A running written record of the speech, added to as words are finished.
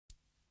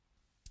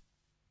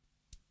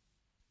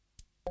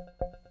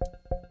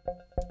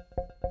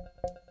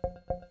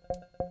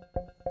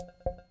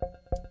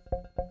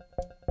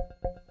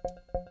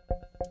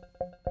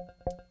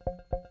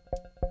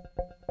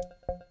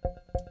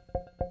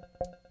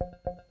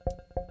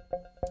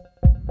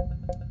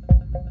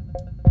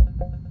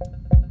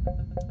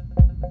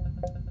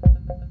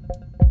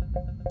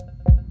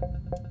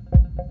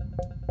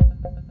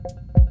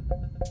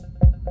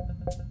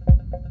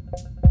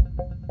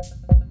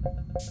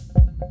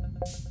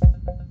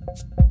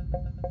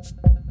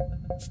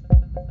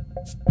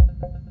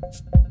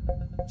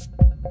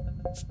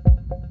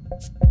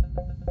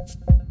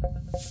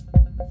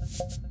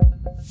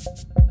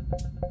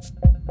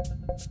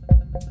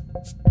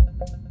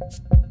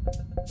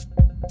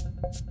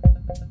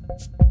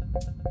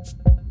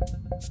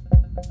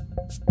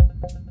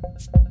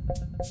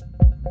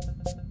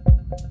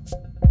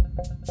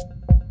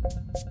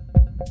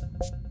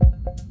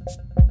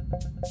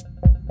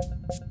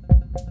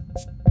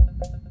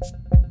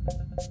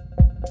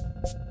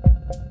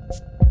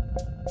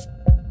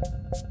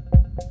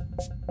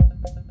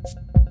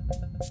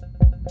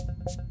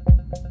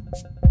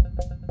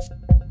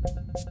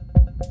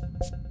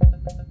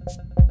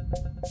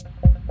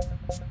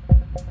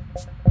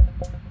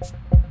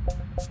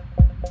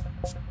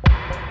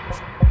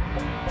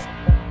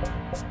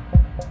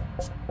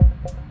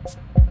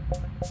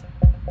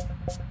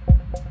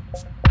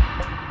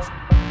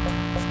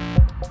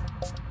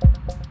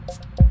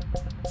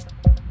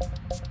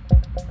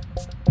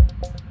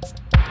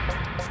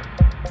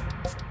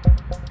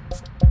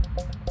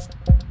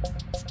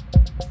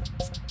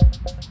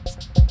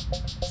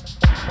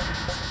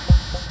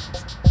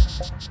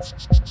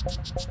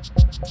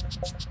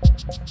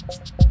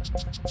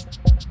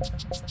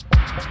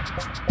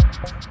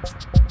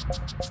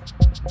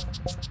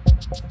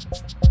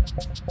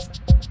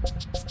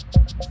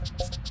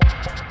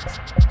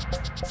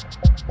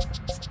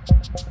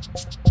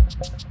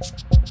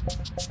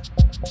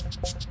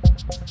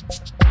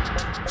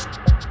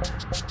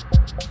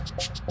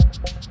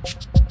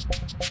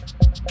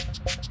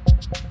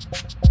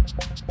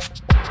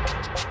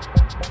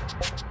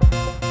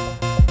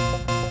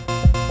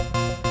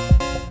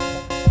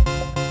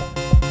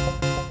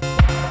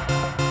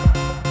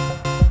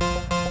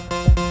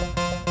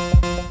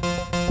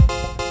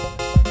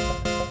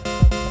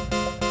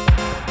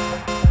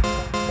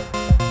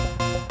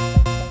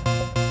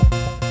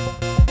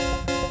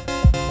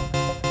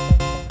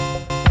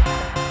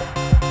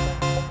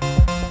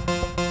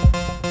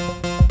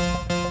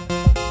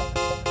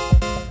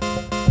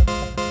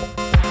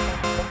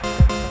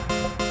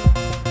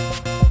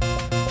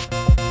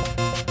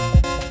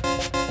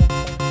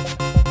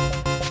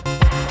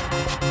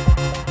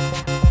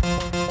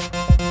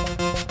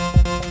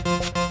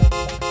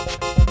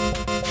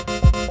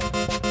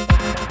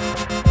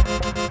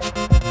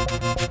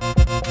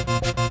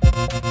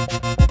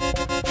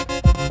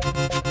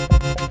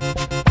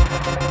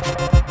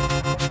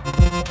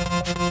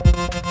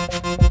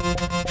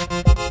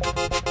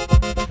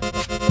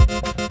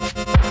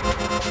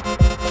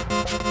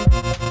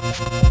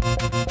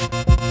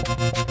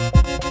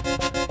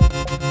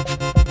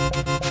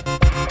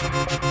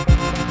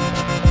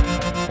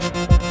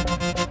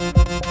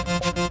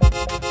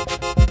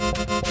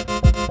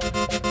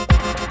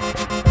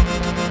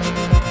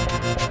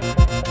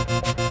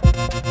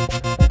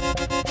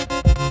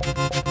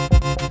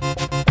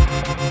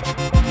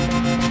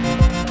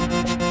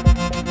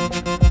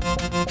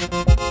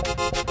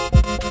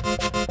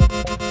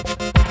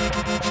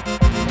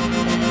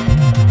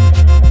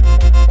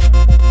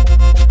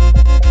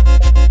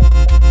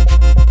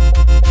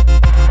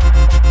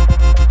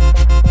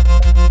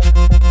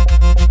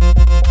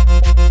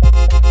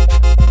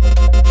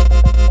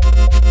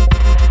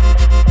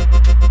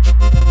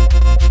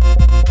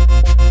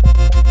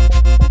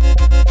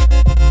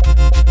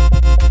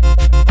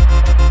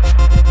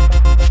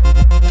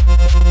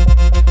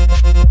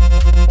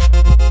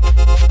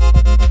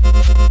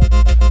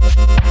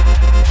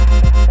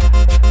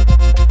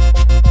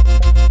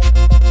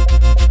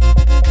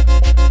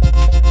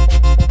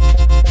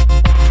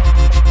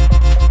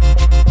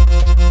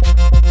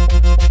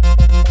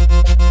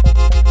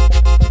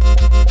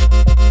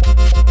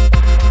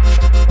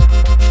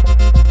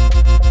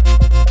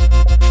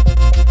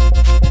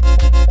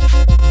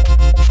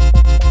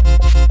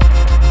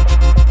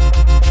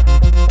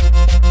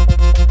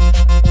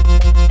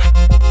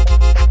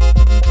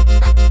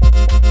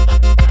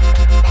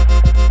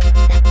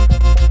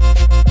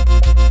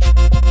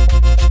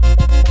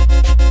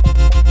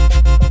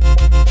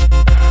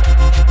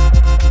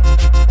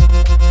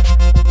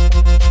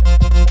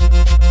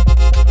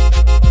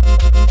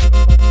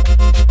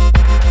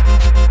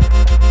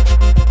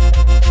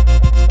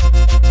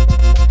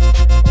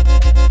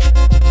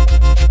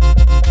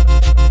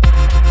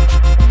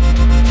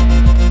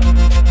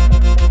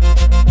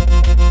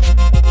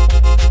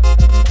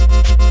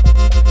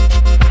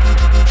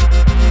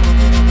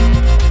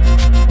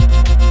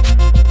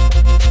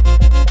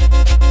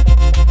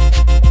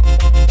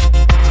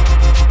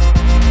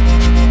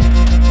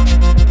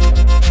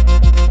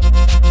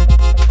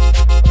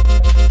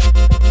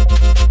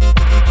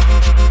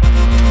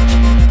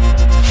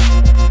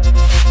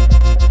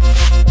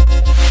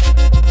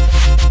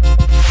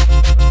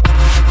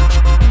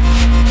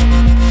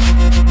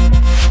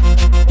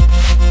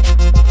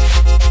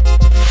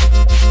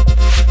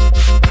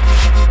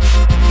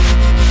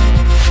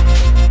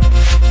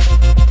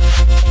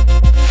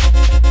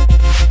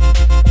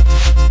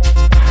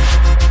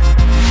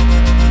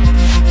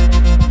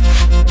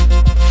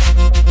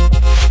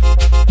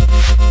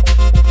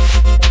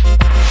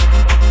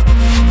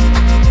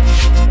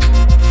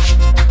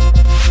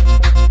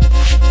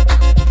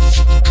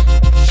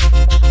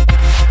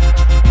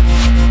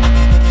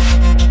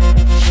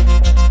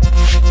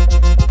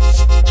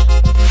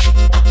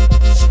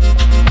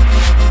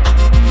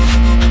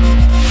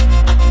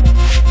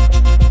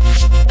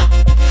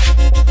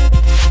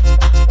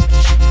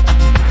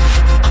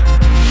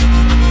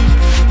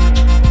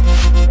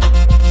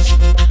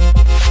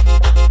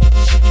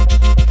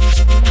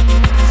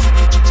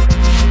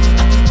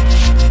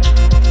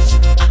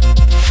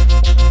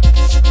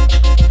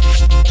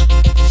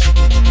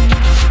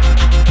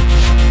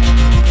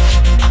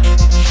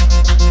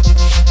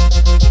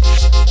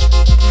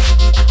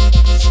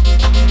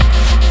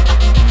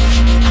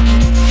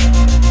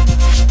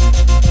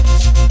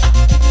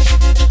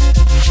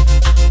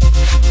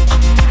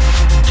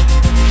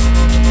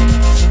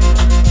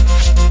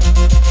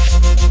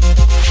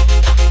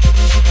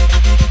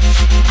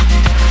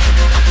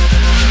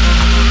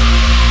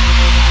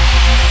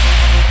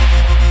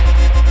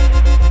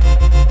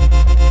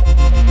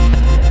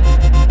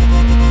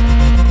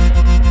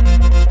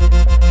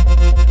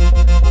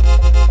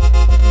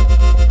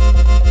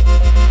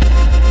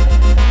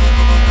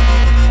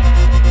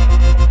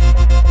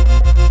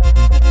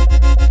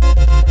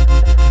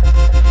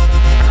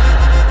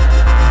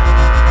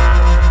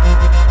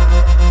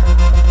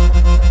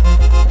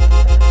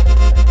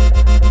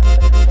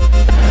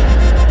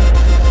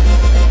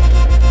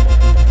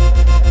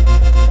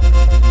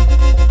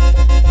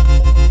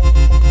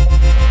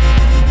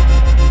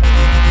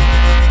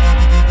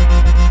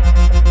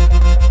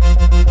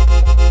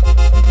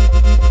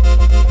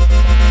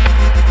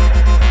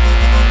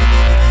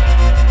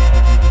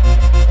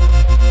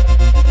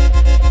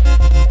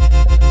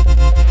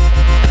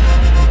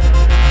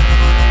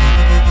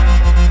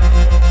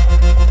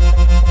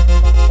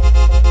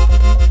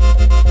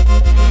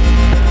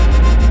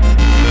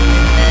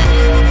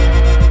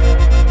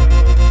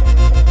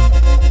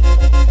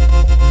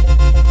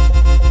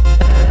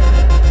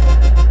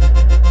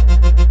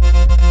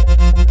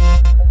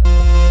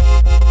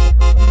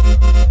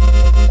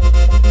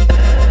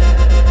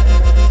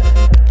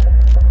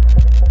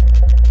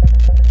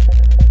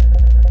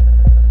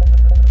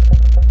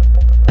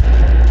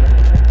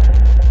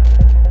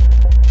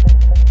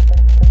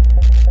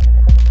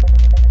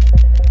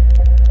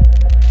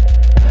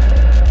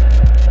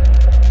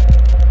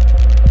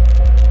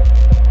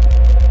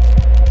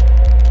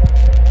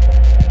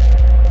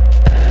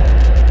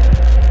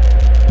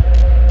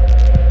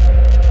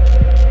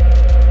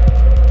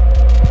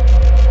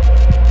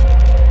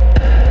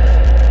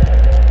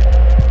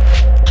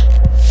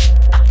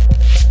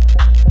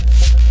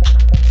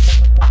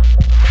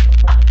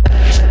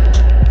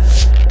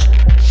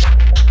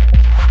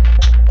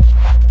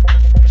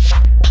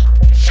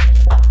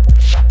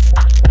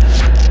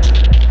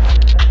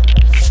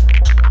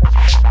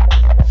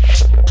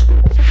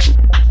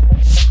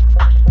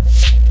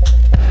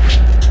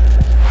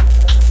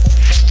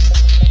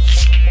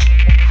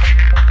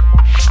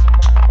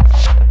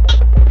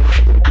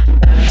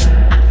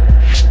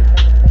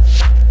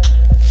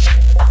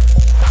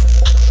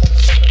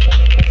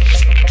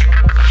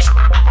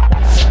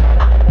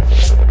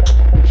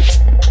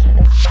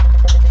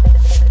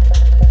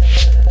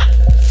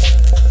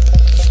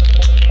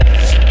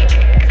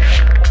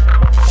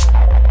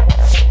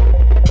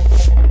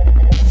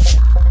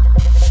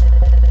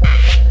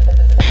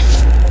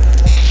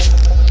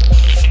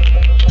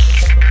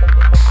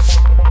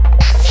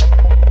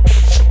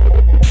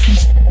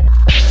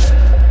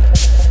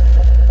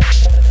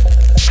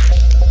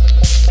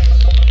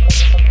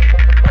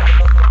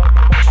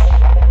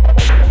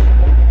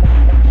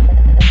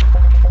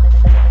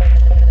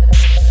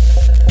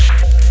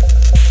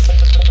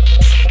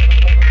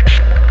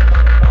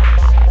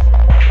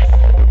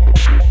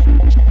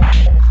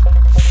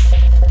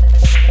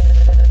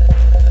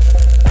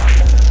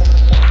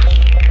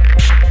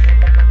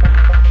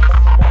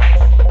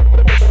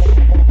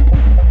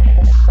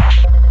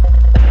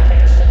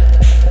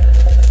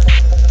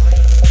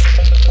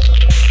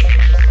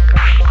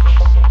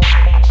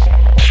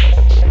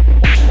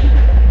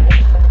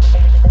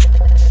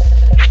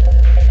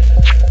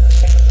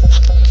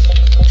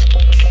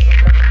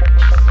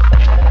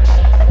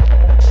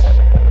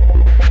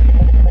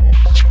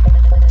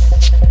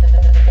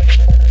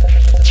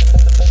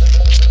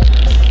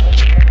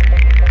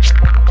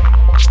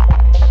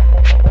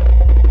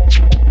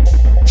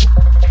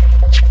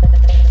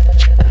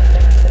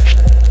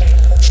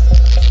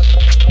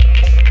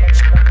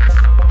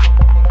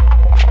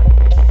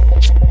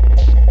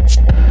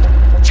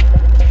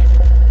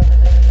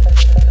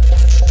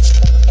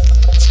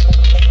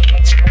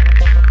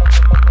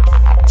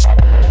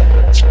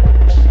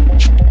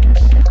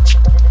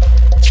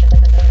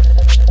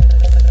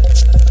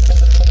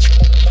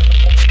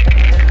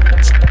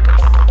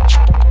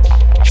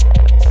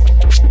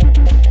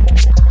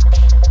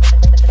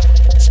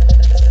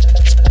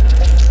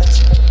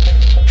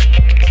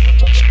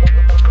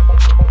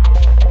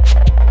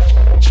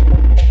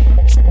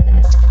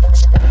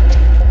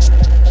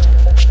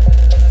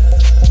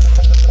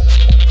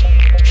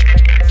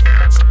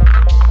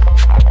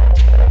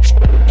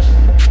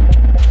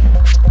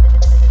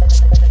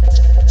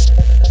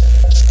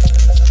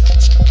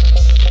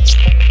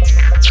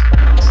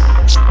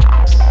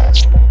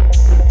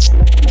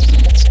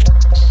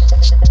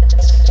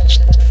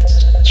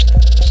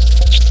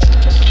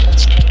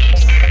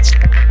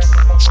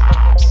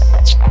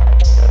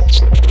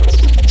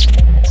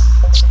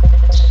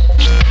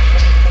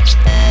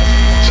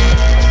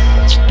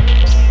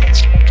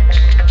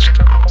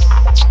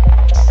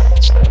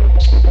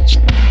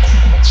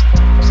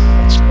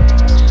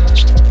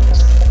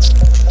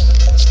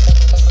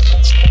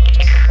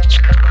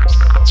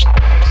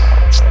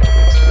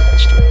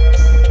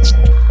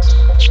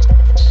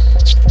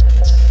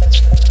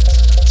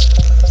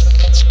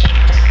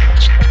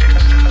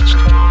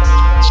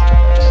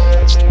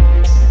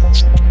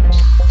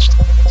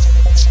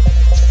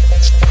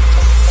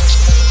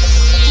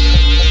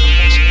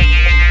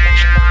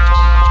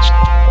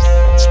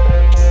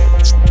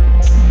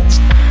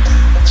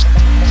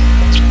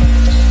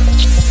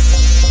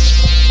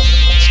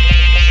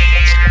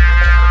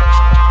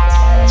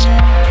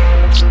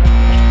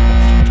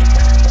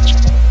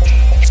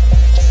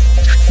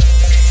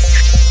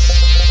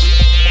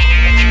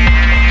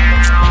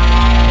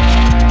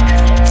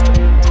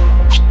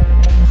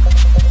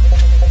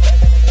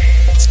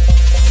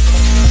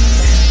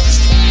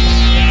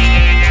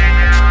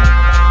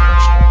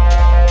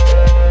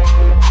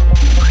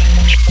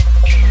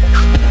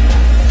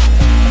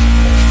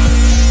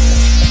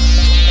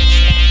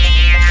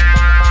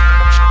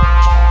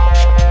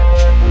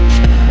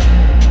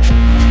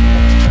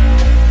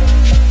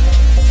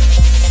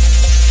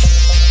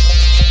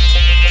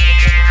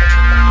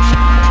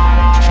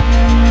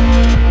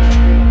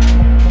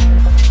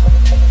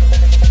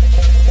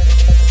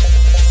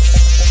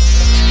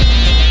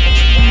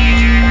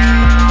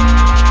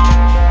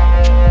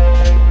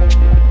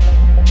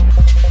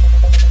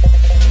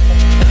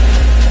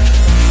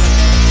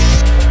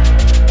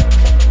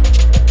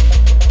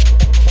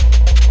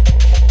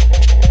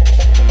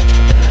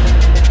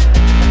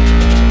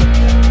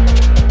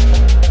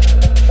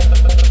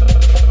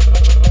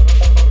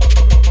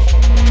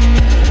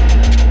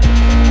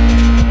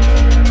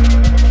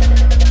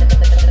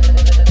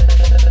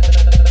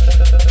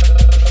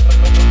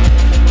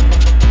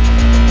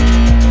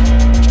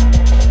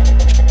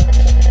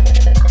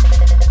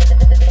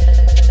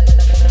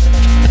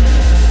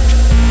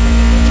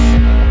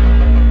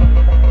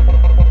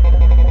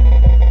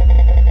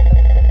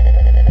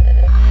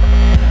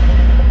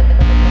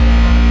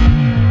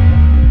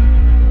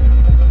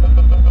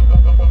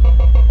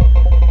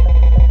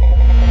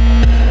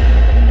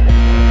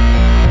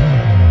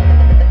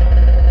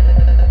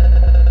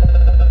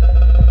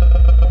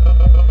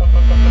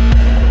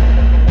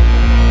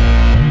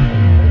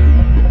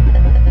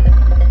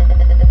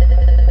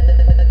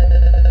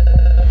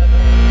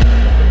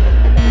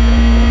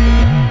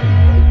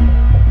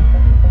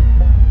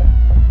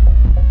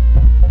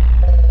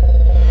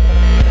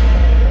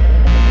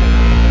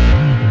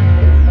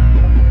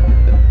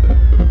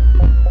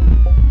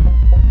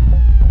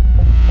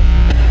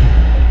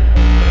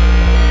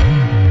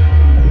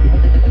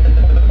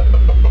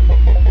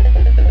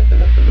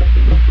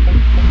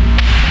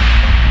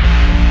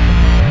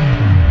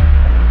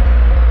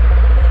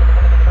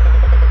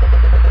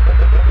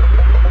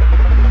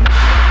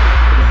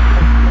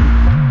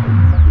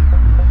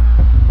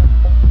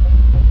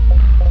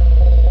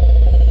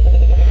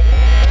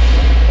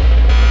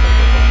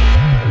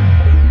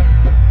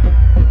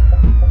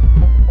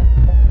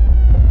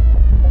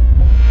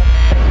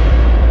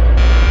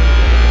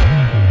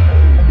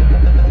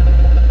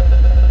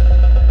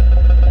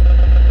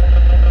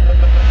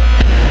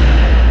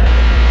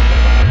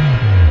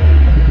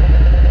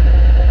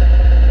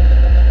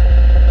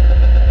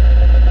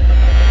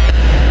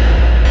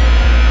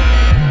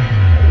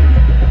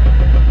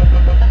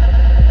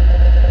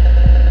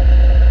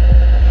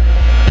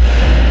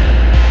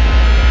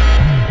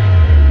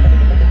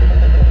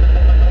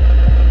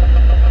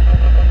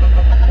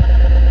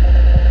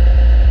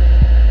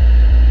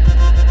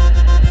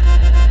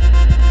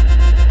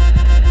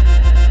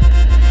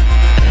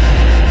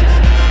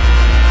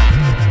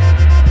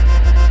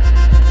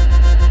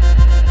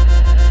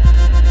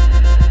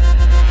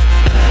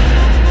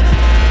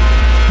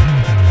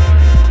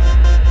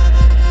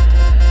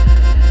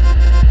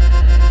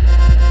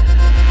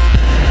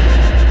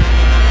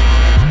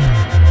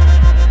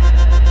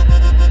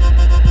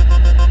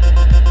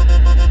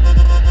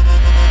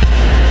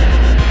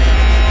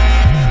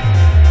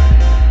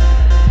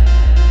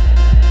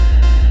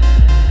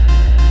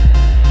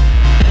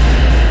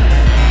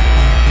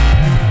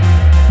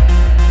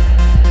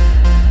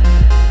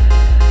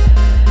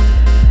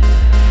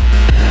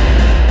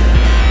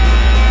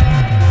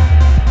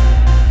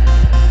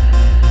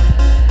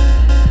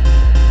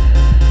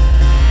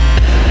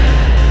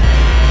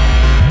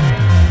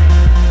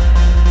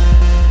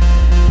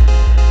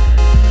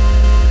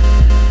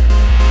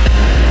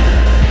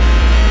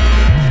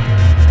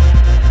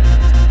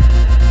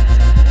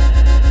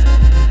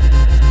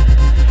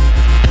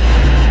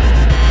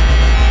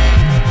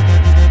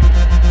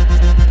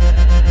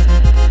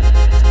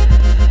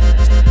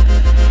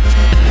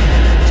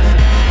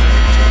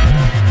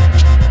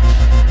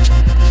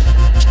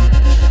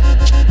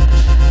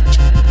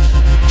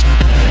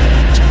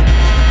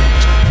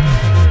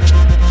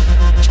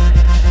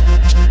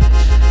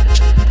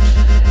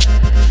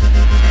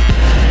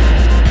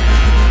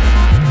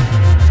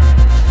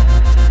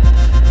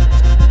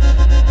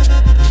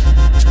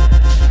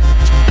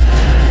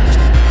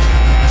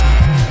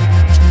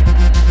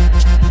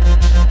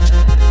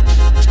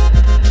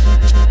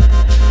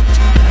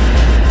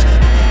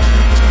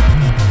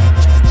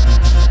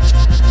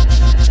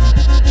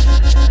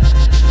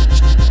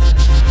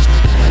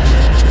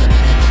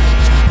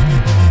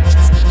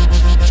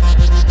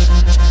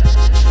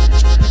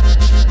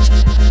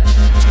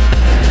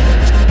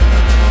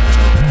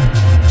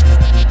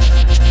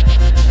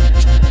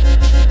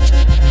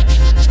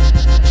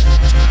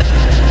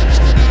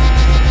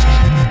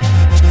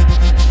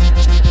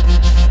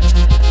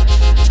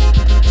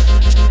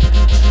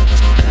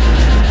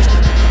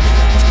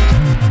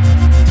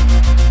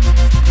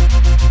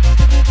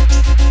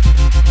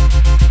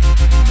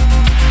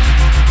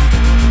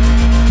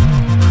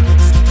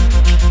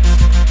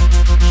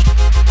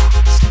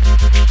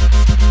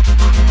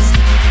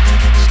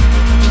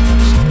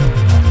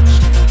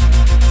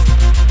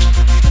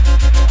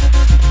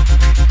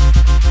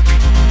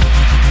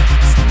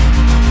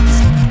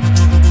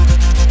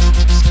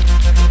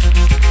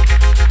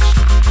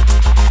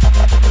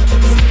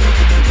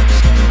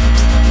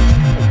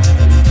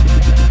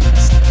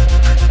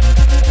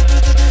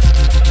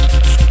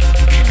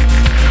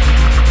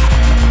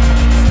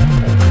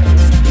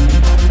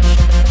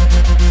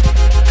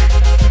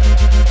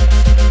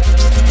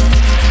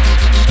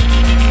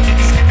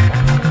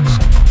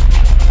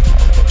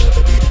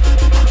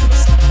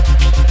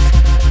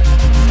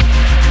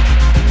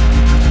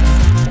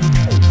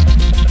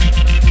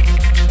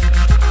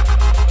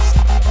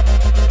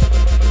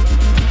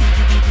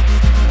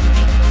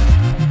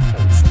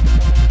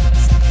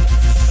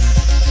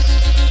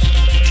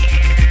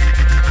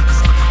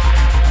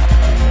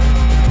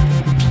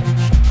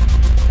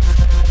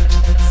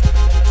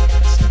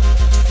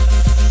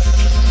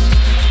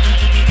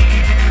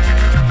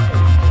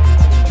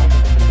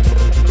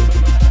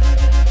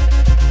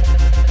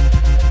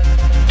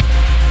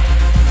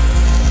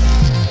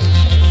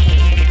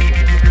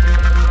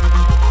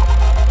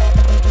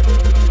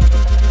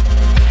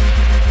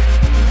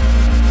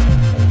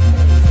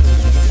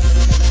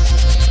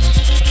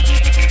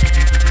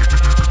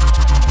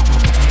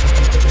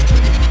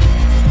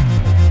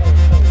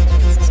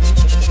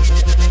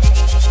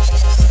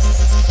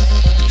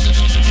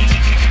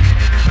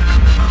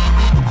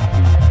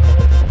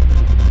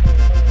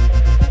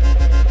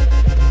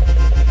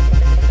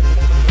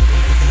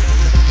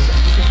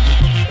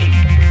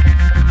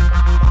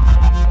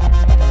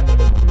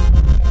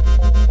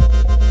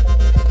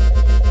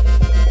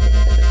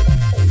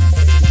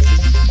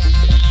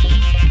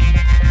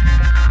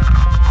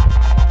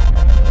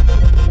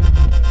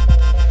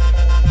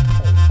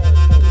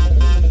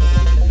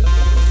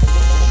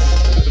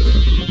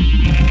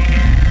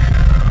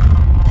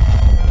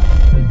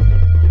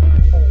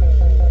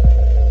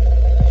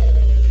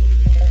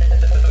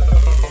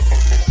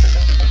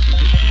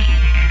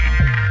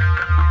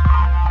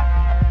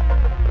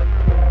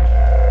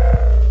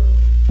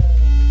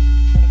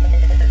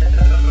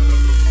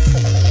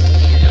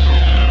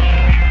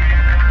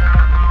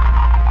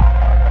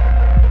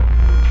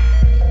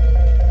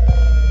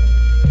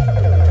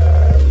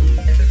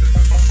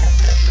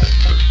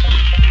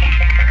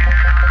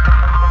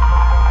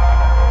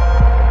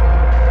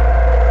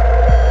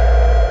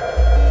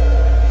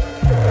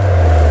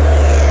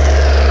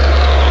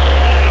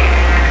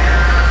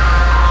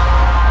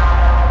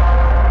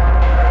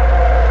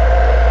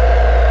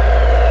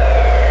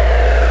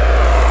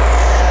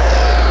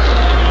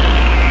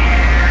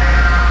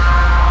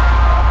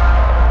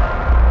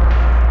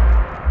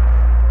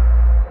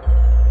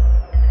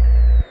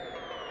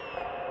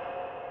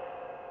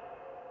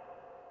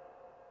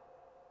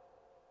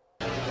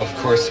Of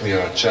course we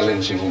are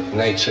challenging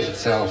nature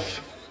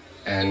itself,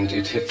 and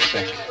it hits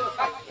back.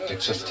 It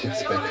just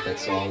hits back,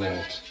 that's all,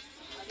 and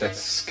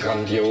that's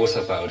grandiose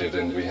about it,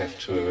 and we have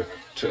to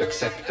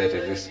accept that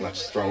it is much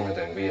stronger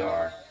than we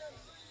are.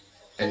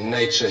 And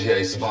nature here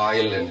is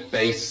vile and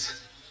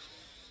base.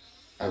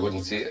 I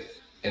wouldn't see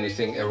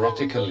anything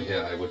erotical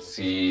here. I would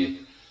see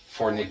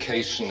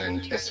fornication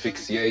and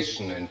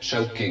asphyxiation and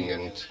choking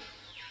and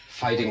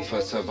fighting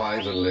for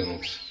survival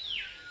and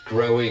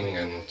growing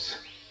and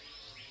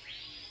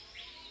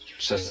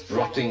just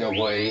rotting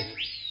away.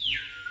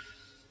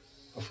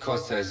 Of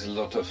course there's a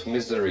lot of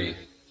misery,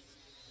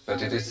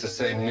 but it is the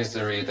same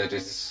misery that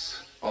is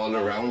all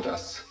around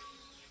us.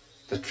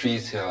 The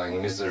trees here are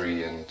in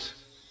misery and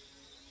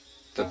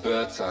the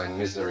birds are in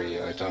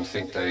misery. I don't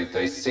think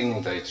they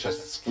sing, they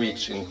just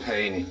screech in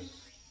pain.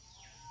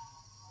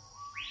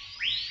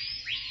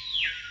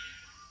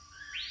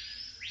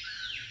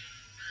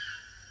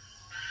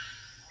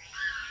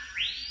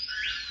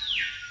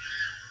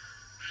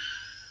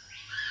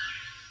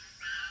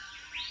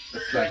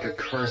 It's like a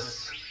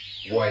curse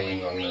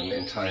weighing on an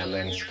entire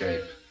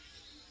landscape.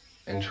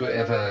 And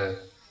whoever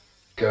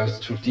goes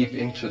too deep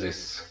into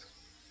this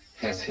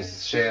has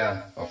his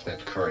share of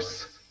that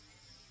curse.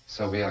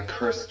 So we are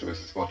cursed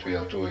with what we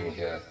are doing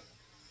here.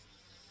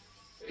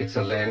 It's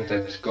a land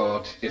that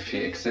God, if he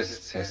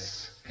exists,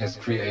 has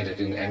created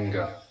in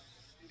anger.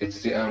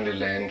 It's the only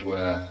land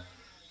where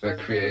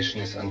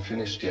creation is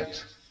unfinished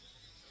yet.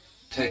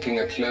 Taking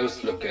a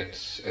close look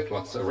at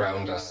what's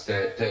around us,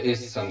 there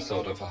is some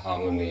sort of a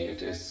harmony.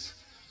 It is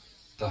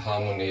the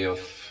harmony of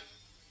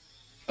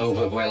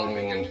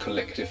overwhelming and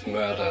collective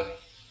murder.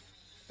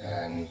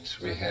 And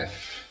we have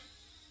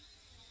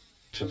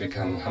to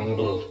become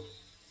humble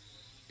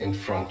in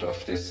front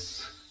of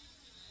this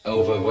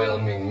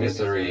overwhelming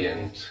misery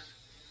and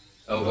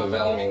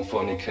overwhelming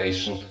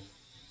fornication,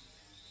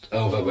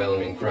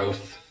 overwhelming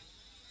growth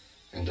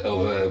and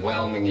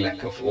overwhelming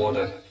lack of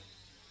order.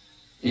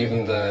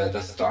 Even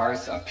the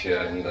stars up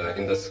here in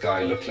the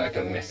sky look like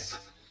a mess.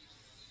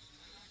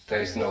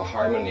 There is no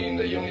harmony in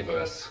the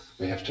universe.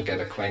 We have to get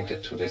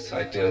acquainted to this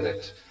idea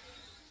that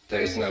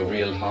there is no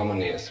real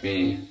harmony as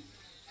we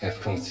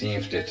have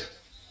conceived it.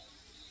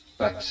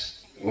 But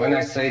when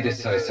I say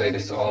this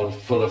all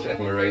full of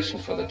admiration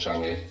for the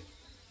jungle.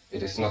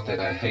 It is not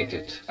that I hate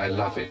it, I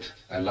love it.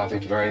 I love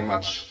it very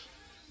much,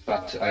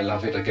 but I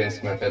love it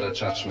against my better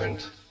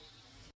judgment.